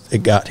as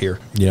it got here.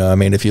 You know, I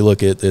mean, if you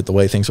look at the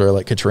way things were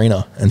like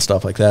Katrina and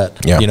stuff like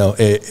that, Yeah. you know,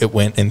 it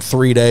went in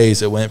 3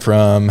 days. It went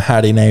from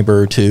howdy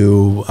neighbor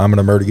to I'm going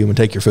to murder you and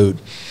take your food.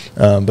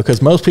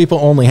 Because most people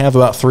only have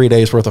about 3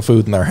 days worth of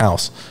food in their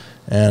house.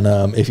 And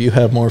if you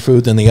have more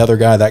food than the other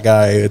guy, that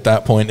guy at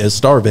that point is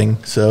starving.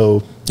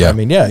 So, Yeah. I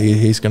mean, yeah,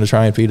 he's going to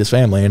try and feed his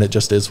family, and it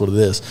just is what it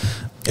is.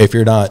 If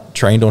you're not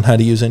trained on how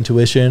to use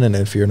intuition, and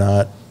if you're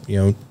not, you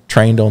know,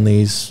 trained on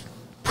these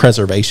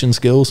preservation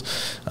skills,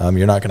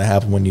 you're not going to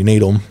have them when you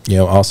need them. You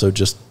know, also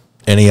just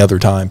any other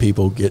time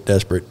people get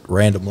desperate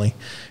randomly,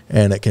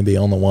 and it can be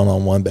on the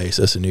one-on-one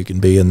basis, and you can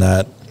be in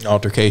that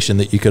altercation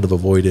that you could have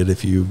avoided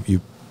if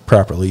you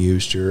properly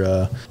used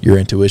your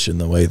intuition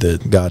the way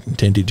that God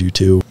intended you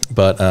to.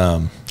 But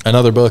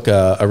another book,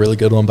 a really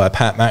good one by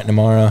Pat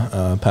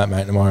McNamara. Pat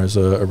McNamara is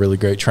a really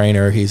great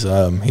trainer. He's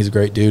a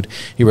great dude.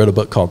 He wrote a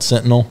book called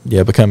Sentinel,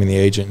 Becoming the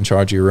Agent in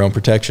Charge of Your Own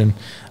Protection.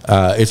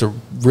 It's a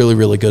really,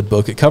 really good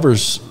book. It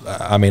covers,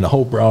 I mean, a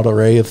whole broad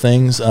array of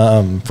things,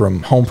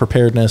 from home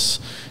preparedness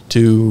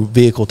to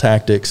vehicle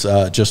tactics,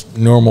 just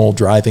normal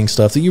driving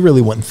stuff that you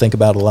really wouldn't think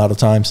about a lot of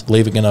times.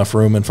 Leaving enough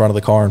room in front of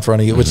the car in front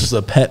of you, which is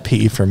a pet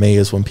peeve for me,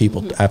 is when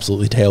people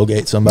absolutely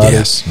tailgate somebody.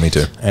 Yes, me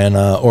too. And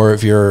or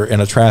if you're in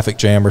a traffic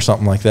jam or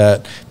something like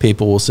that,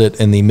 people will sit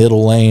in the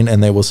middle lane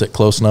and they will sit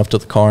close enough to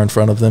the car in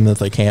front of them that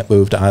they can't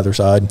move to either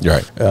side.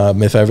 Right.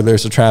 If ever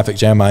there's a traffic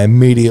jam, I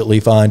immediately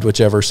find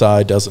whichever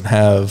side doesn't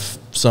have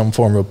some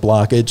form of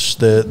blockage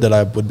that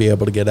I would be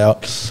able to get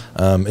out.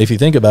 If you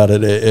think about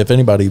it, if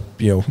anybody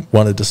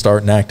wanted to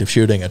start an active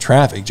shooting, a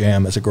traffic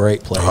jam is a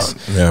great place.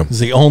 Yeah. It's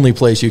the only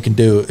place you can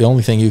do. The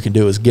only thing you can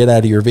do is get out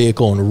of your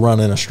vehicle and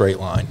run in a straight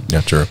line.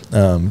 Yeah, true.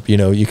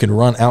 You can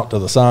run out to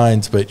the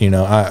signs, but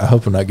I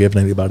hope I'm not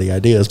giving anybody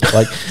ideas. But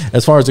like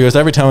as far as it goes,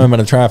 every time I'm in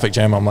a traffic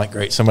jam, I'm like,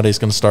 great, somebody's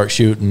going to start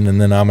shooting, and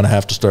then I'm going to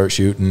have to start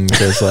shooting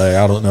because like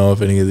I don't know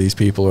if any of these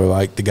people are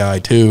like the guy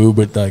too,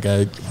 but like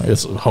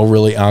it's a whole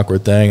really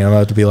awkward thing. I'm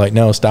about to be like,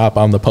 no, stop!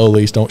 I'm the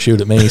police. Don't shoot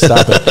at me.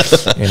 Stop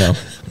it.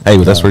 Hey,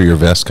 but that's where your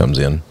vest comes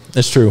in.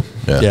 It's true.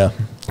 Yeah.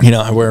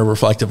 I wear a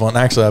reflective one.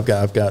 Actually,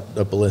 I've got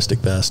a ballistic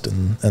vest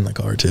in the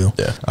car too.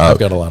 Yeah. I've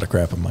got a lot of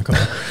crap in my car.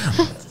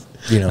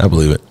 I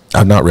believe it.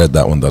 I've not read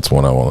that one. That's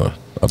one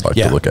I'd like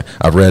to look at.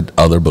 I've read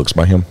other books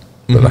by him,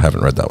 but I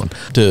haven't read that one.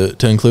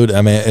 To include,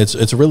 I mean,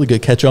 it's a really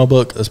good catch-all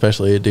book.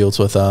 Especially it deals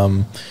with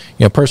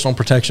personal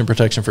protection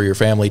for your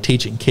family,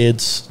 teaching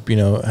kids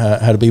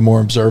how to be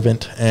more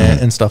observant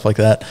and stuff like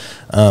that.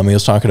 He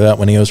was talking about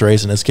when he was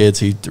raising his kids,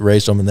 he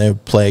raised them and they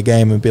would play a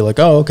game and be like,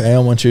 oh, okay, I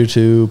want you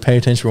to pay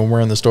attention when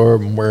we're in the store,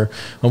 and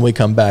when we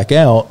come back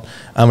out,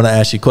 I'm going to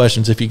ask you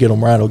questions. If you get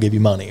them right, I'll give you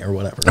money or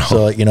whatever.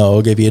 So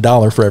I'll give you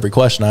 $1 for every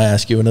question I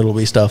ask you, and it'll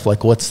be stuff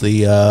like, what's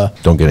the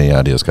don't get any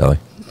ideas, Kylie.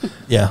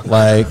 Yeah,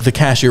 like the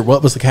cashier.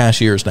 What was the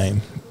cashier's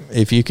name?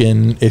 If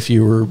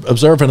you were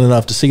observant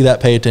enough to see that,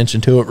 pay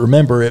attention to it,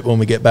 remember it when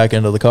we get back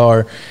into the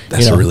car.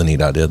 That's a really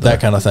neat idea. That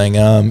kind of thing.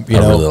 I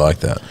really like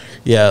that.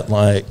 Yeah,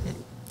 like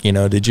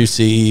did you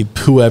see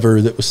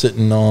whoever that was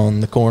sitting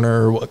on the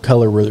corner? What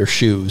color were their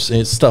shoes?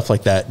 It's stuff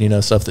like that.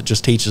 Stuff that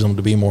just teaches them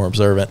to be more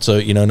observant. So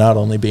not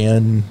only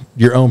being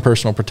your own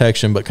personal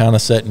protection, but kind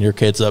of setting your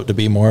kids up to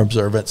be more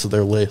observant, so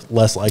they're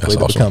less likely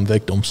to become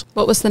victims.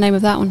 What was the name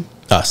of that one?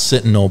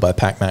 Sentinel by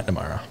Pat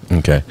McNamara.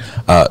 Okay.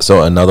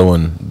 So another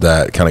one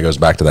that kind of goes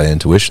back to that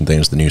intuition thing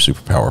is The New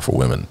Superpower for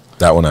Women.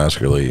 That one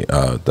actually,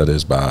 that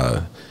is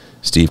by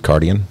Steve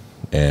Cardian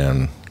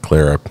and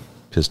Clara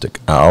Pistic.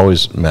 I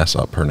always mess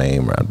up her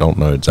name. I don't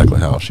know exactly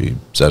how she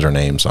says her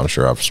name, so I'm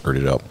sure I've screwed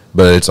it up.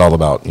 But it's all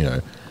about,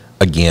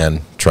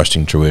 again,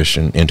 trusting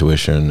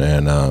intuition,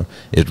 and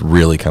it's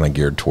really kind of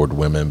geared toward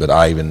women. But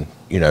I even,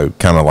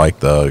 kind of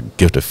like the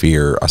Gift of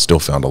Fear, I still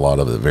found a lot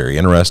of it very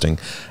interesting.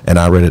 And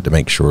I read it to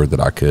make sure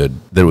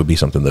that that would be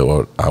something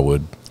that I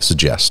would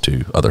suggest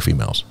to other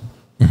females.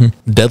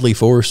 Mm-hmm. Deadly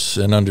Force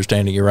and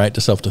Understanding Your Right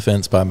to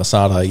Self-Defense by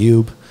Masad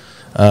Ayub.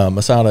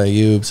 Masad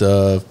Ayub's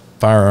a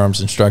firearms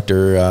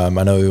instructor. I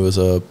know he was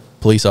a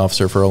police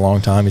officer for a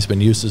long time. He's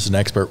been used as an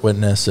expert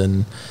witness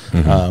and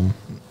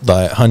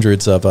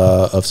hundreds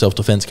of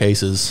self-defense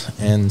cases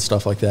and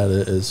stuff like that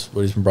is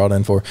what he's been brought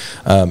in for.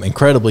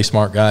 Incredibly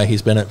smart guy.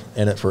 He's been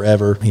in it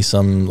forever. He's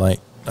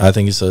I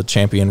think he's a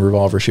champion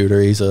revolver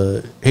shooter. He's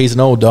an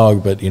old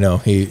dog, but he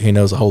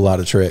knows a whole lot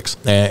of tricks.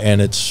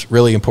 And it's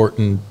really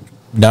important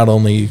not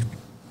only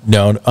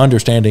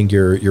understanding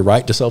your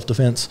right to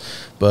self-defense,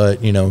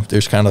 but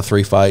there's kind of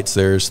 3 fights.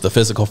 There's the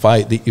physical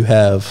fight that you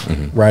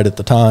have right at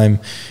the time,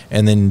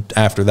 and then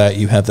after that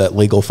you have that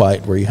legal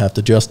fight where you have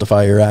to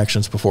justify your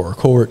actions before a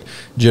court,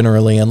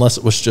 generally, unless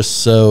it was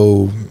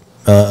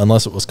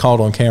caught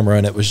on camera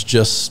and it was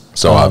just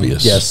so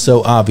obvious. Yes,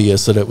 so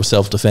obvious that it was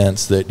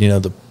self-defense that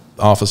the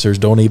officers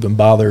don't even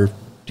bother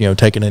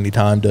taken any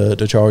time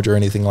to charge or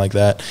anything like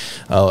that,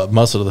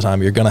 most of the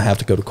time you're going to have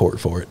to go to court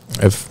for it.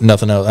 If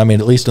nothing else, I mean,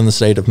 at least in the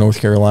state of North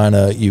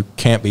Carolina, you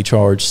can't be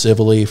charged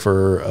civilly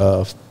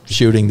for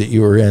shooting that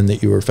you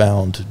were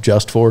found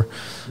just for.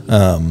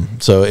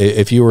 So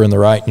if you were in the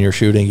right in your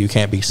shooting, you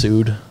can't be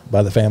sued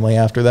by the family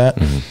after that.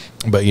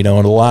 But in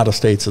a lot of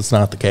states it's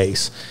not the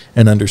case,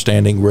 and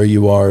understanding where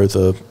you are,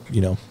 the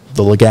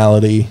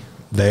legality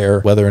there,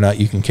 whether or not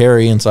you can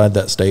carry inside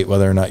that state,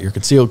 whether or not your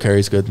concealed carry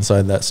is good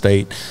inside that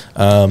state,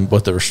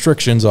 what the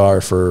restrictions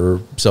are for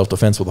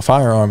self-defense with a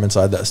firearm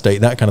inside that state,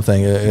 that kind of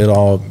thing. It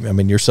all, I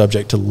mean, you're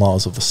subject to the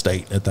laws of the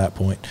state at that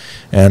point.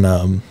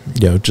 And,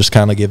 just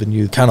kind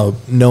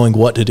of knowing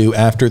what to do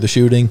after the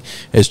shooting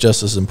is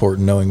just as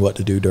important knowing what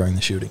to do during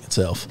the shooting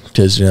itself.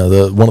 Because,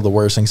 one of the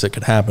worst things that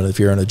could happen if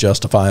you're in a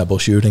justifiable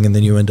shooting and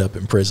then you end up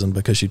in prison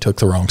because you took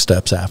the wrong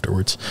steps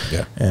afterwards.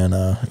 Yeah. And,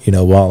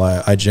 while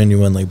I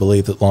genuinely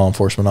believe that law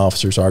enforcement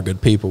officers are good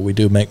people, we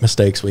do make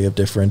mistakes. We have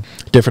different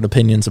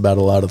opinions about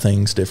a lot of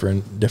things,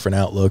 different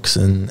outlooks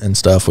and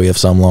stuff. We have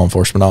some law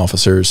enforcement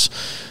officers,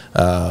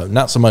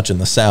 not so much in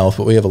the South,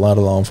 but we have a lot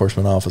of law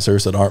enforcement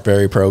officers that aren't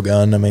very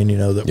pro-gun. I mean,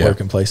 that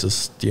work in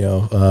places,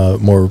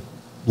 more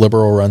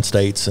liberal run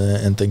states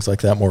and things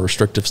like that, more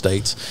restrictive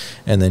states.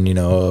 And then,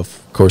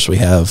 of course, we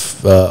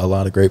have a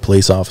lot of great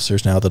police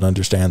officers now that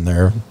understand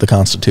the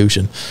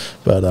Constitution.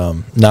 But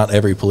not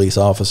every police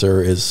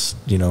officer is,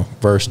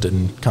 versed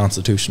in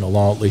constitutional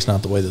law, at least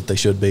not the way that they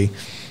should be.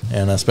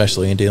 And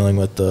especially in dealing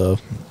with the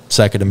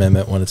Second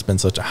Amendment when it's been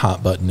such a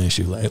hot button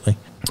issue lately.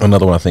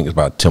 Another one I think is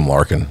about Tim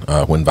Larkin,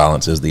 When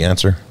Violence is the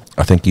Answer.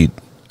 I think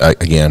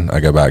I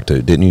go back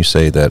to, didn't you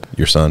say that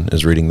your son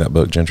is reading that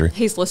book, Gentry?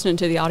 He's listening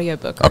to the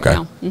audiobook right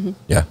now.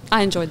 Yeah.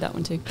 I enjoyed that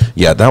one too.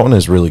 Yeah, that one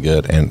is really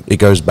good. And it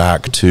goes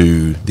back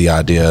to the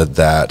idea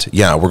that,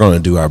 we're going to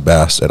do our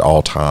best at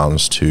all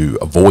times to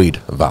avoid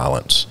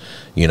violence.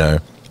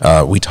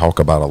 We talk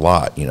about a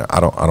lot, I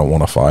don't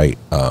want to fight.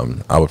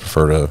 I would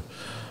prefer to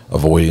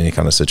avoid any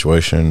kind of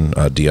situation,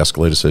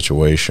 de-escalate a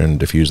situation,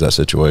 diffuse that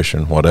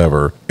situation,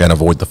 whatever, and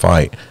avoid the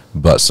fight.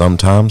 But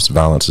sometimes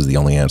violence is the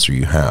only answer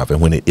you have. And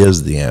when it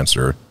is the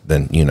answer,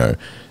 then,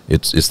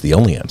 it's the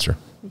only answer,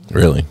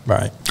 really.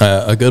 Right.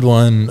 A good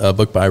one, a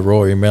book by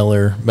Roy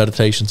Miller,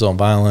 Meditations on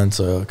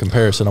Violence, a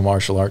comparison of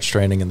martial arts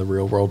training and the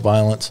real world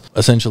violence.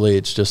 Essentially,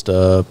 it's just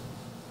a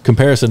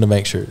comparison to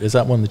make sure. Is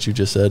that one that you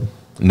just said?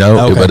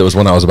 No, okay. But it was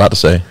one I was about to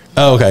say.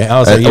 Oh, okay. I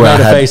was like, you made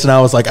a face, and I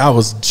was like, I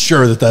was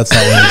sure that's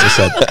not what you just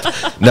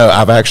said. No,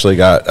 I've actually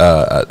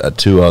got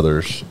two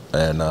others,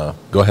 and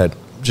go ahead.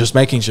 Just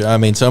making sure. I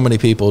mean, so many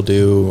people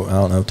do, I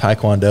don't know,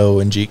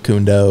 Taekwondo and Jeet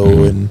Kune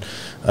Do and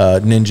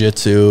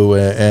ninjutsu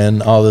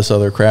and all this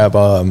other crap.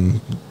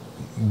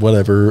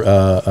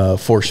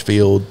 Force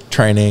field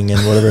training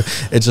and whatever.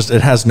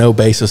 It has no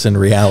basis in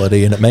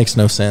reality, and it makes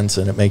no sense,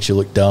 and it makes you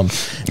look dumb.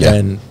 Yeah.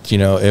 And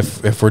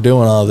if we're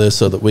doing all this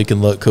so that we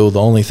can look cool,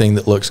 the only thing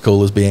that looks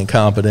cool is being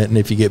competent. And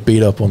if you get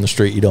beat up on the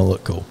street, you don't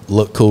look cool.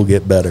 Look cool,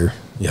 get better.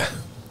 Yeah.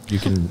 You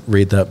can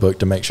read that book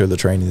to make sure the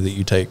training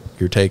that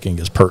you're taking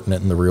is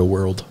pertinent in the real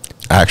world.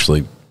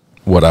 Actually,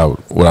 what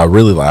I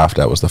really laughed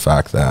at was the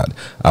fact that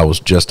I was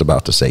just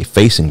about to say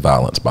Facing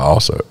Violence by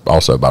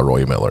also by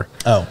Roy Miller.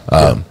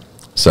 Oh.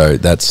 So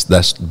that's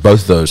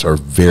both of those are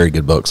very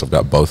good books. I've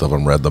got both of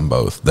them, read them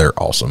both. They're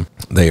awesome.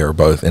 They are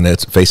both, and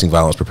it's Facing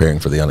Violence, Preparing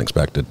for the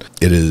Unexpected.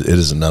 It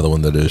is another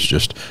one that is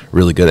just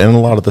really good, and a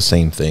lot of the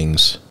same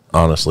things,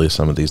 honestly, as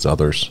some of these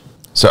others.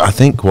 So I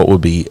think what would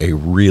be a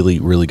really,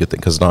 really good thing,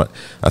 because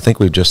I think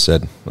we've just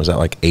said, was that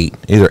like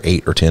either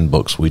 8 or 10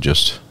 books we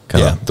just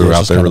kind of threw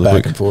out there really back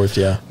quick. And forth,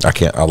 yeah.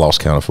 I lost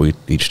count if we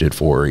each did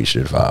 4 or each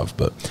did 5,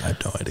 but I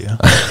have no idea.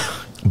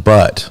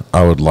 But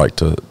I would like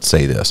to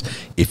say this.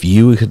 If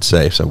you could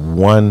say,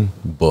 one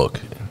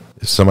book,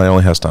 if somebody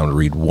only has time to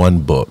read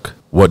one book,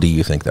 what do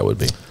you think that would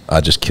be?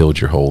 I just killed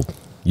your whole,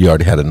 you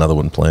already had another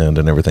one planned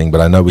and everything,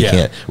 but I know we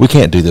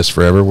can't do this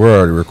forever. We're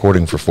already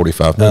recording for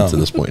 45 minutes at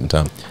this point in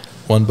time.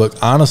 One book,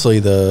 honestly,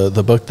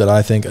 the book that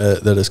I think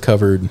that has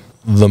covered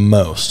the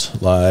most,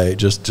 like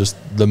just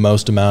the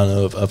most amount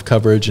of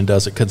coverage, and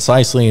does it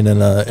concisely and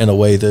in a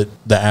way that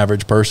the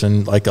average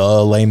person, like a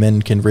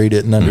layman, can read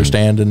it and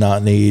understand and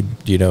not need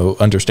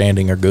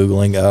understanding or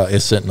Googling,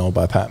 is Sentinel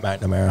by Pat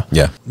McNamara.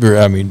 Yeah,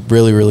 I mean,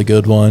 really, really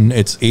good one.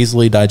 It's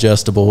easily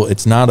digestible.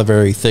 It's not a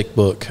very thick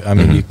book. I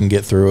mean, you can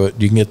get through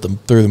it. You can get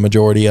through the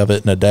majority of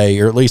it in a day,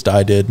 or at least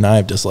I did, and I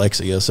have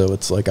dyslexia, so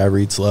it's like I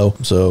read slow.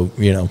 So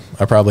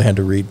I probably had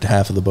to read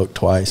half of the book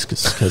twice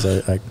because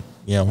I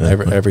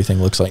everything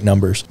looks like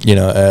numbers.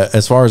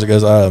 As far as it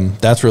goes,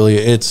 that's really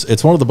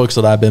it's one of the books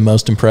that I've been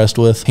most impressed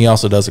with. He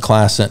also does a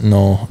class,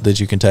 Sentinel,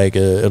 that you can take.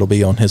 It'll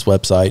be on his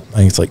website. I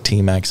think it's like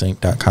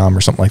tmaxinc.com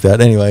or something like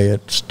that. Anyway,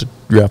 just to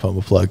wrap up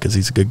a plug, because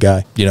he's a good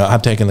guy.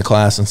 I've taken the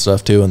class and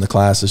stuff too, and the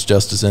class is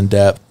just as in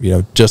depth.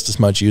 Just as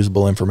much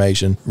usable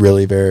information.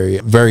 Really, very,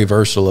 very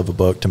versatile of a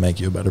book to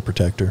make you a better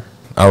protector.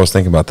 I was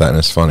thinking about that, and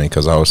it's funny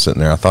because I was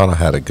sitting there. I thought I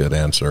had a good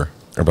answer,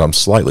 but I'm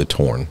slightly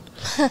torn.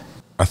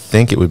 I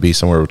think it would be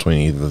somewhere between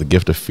either The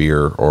Gift of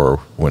Fear or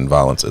When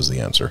Violence is the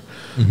Answer.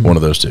 One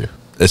of those two.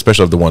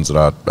 especially of the ones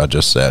that I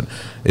just said,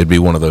 it'd be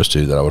one of those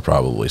two that I would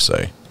probably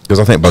say, because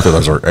I think both of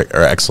those are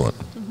excellent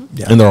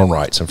in their own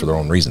rights and for their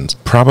own reasons.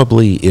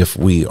 Probably if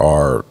we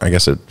are, I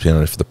guess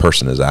if the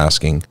person is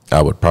asking,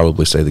 I would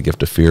probably say the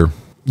gift of fear.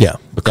 Yeah,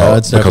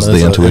 because of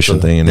the intuition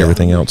thing and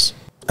everything else.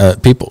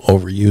 People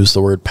overuse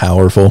the word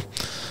powerful.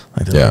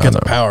 Like it's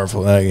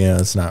powerful.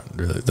 It's not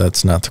really.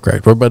 That's not the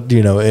correct word, but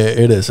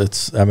it is.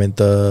 It's. I mean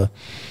the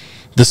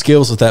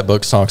skills that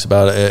book talks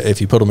about. If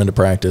you put them into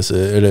practice,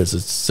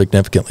 it's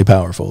significantly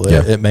powerful.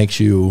 It makes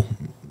you.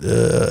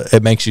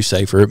 It makes you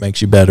safer. It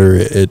makes you better.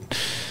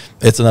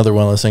 It's another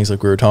one of those things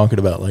like we were talking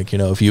about. Like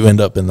if you end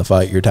up in the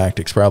fight, your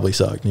tactics probably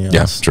suck.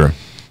 It's true.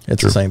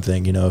 It's the same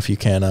thing. If you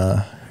can't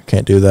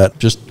do that.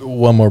 Just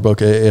one more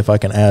book, if I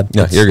can add.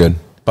 Yeah, you're good.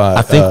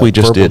 I think we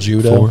just Verbal did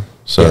Judo. 4.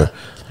 So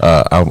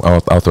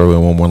I'll throw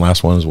in one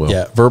last one as well.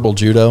 Yeah, Verbal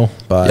Judo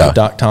by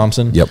Doc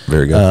Thompson. Yep,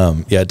 very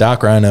good.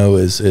 Doc Rhino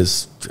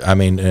is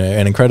an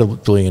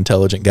incredibly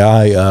intelligent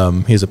guy.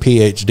 He's a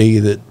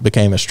PhD that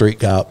became a street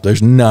cop.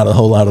 There's not a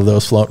whole lot of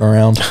those floating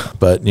around,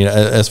 but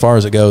as far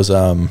as it goes,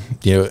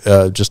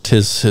 just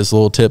his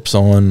little tips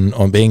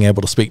on being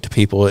able to speak to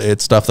people.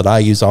 It's stuff that I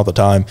use all the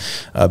time.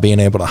 Being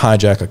able to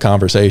hijack a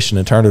conversation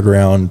and turn it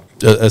around,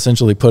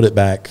 essentially put it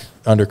back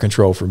under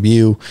control from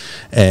you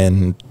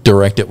and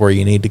direct it where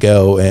you need to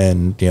go,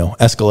 and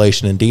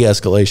escalation and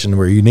de-escalation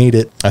where you need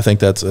it. I think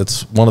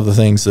that's one of the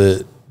things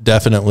that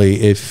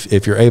definitely,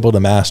 if you're able to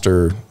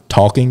master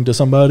talking to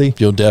somebody,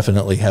 you'll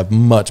definitely have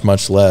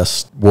much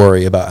less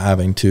worry about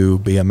having to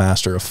be a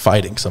master of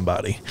fighting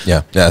somebody.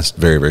 Yeah, that's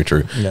very, very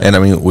true. Yeah. And I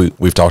mean,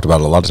 we've talked about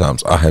it a lot of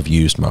times. I have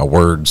used my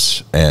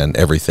words and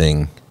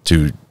everything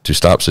to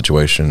stop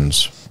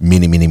situations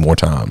many more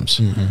times.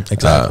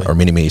 Exactly. Or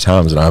many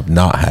times, and I've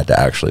not had to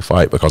actually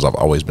fight because I've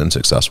always been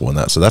successful in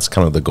that. So that's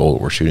kind of the goal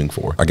that we're shooting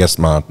for. I guess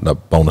the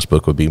bonus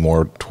book would be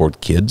more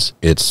toward kids.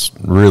 It's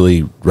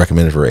really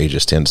recommended for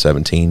ages 10 to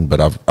 17,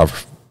 but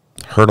I've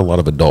heard a lot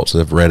of adults that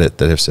have read it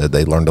that have said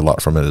they learned a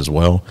lot from it as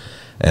well.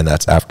 And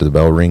that's After the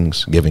Bell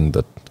Rings, giving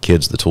the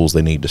kids the tools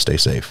they need to stay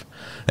safe.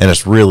 And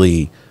it's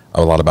really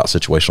a lot about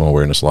situational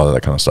awareness, a lot of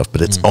that kind of stuff,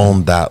 but it's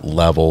on that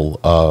level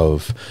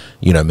of,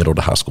 middle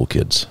to high school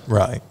kids.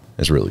 Right.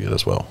 It's really good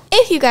as well.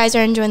 If you guys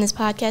are enjoying this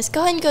podcast,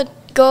 go ahead and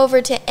go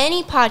over to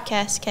any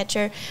podcast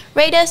catcher,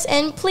 rate us,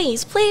 and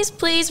please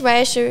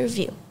write us a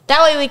review.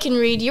 That way we can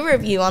read your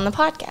review on the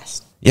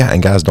podcast. Yeah,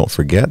 and guys, don't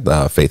forget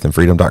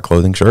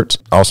faithandfreedom.clothing shirts.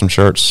 Awesome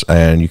shirts,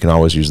 and you can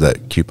always use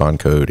that coupon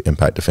code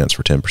Impact Defense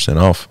for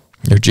 10% off.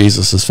 They're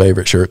Jesus'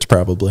 favorite shirts,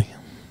 probably.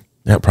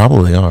 Yeah,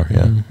 probably are.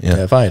 Yeah,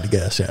 yeah. If I had to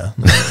guess, yeah.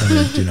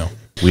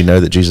 We know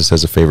that Jesus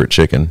has a favorite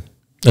chicken.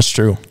 That's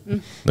true.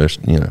 There's,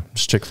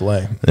 it's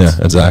Chick-fil-A. Yeah,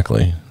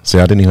 exactly. See,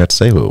 I didn't even have to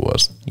say who it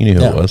was. You knew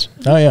who it was.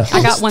 Oh yeah,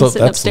 I got one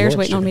sitting upstairs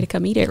waiting on me to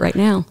come eat it right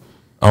now.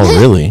 Oh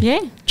really?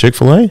 Yeah.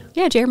 Chick-fil-A?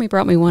 Yeah, Jeremy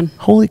brought me one.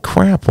 Holy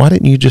crap! Why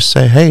didn't you just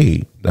say,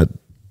 "Hey"?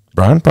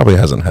 Brian probably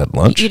hasn't had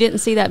lunch. You didn't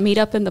see that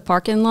meetup in the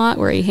parking lot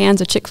where he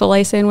hands a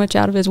Chick-fil-A sandwich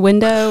out of his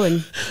window?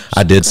 And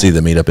I did see the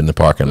meetup in the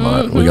parking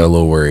lot. We got a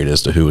little worried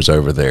as to who was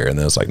over there, and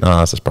then it's like, nah,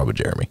 this is probably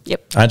Jeremy.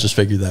 Yep. I just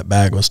figured that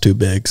bag was too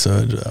big,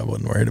 so I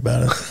wasn't worried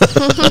about it.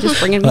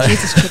 Just bringing me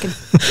Jesus chicken.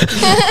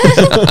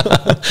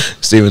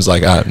 Steven's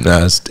like,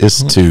 nah, it's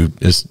too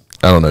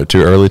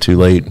early, too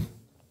late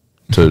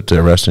to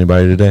arrest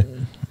anybody today.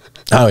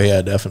 Oh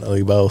yeah,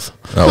 definitely both.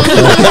 Oh.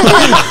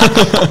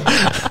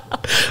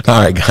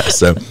 All right, guys.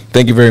 So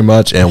thank you very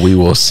much, and we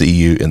will see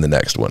you in the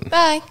next one.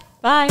 Bye.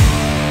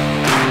 Bye.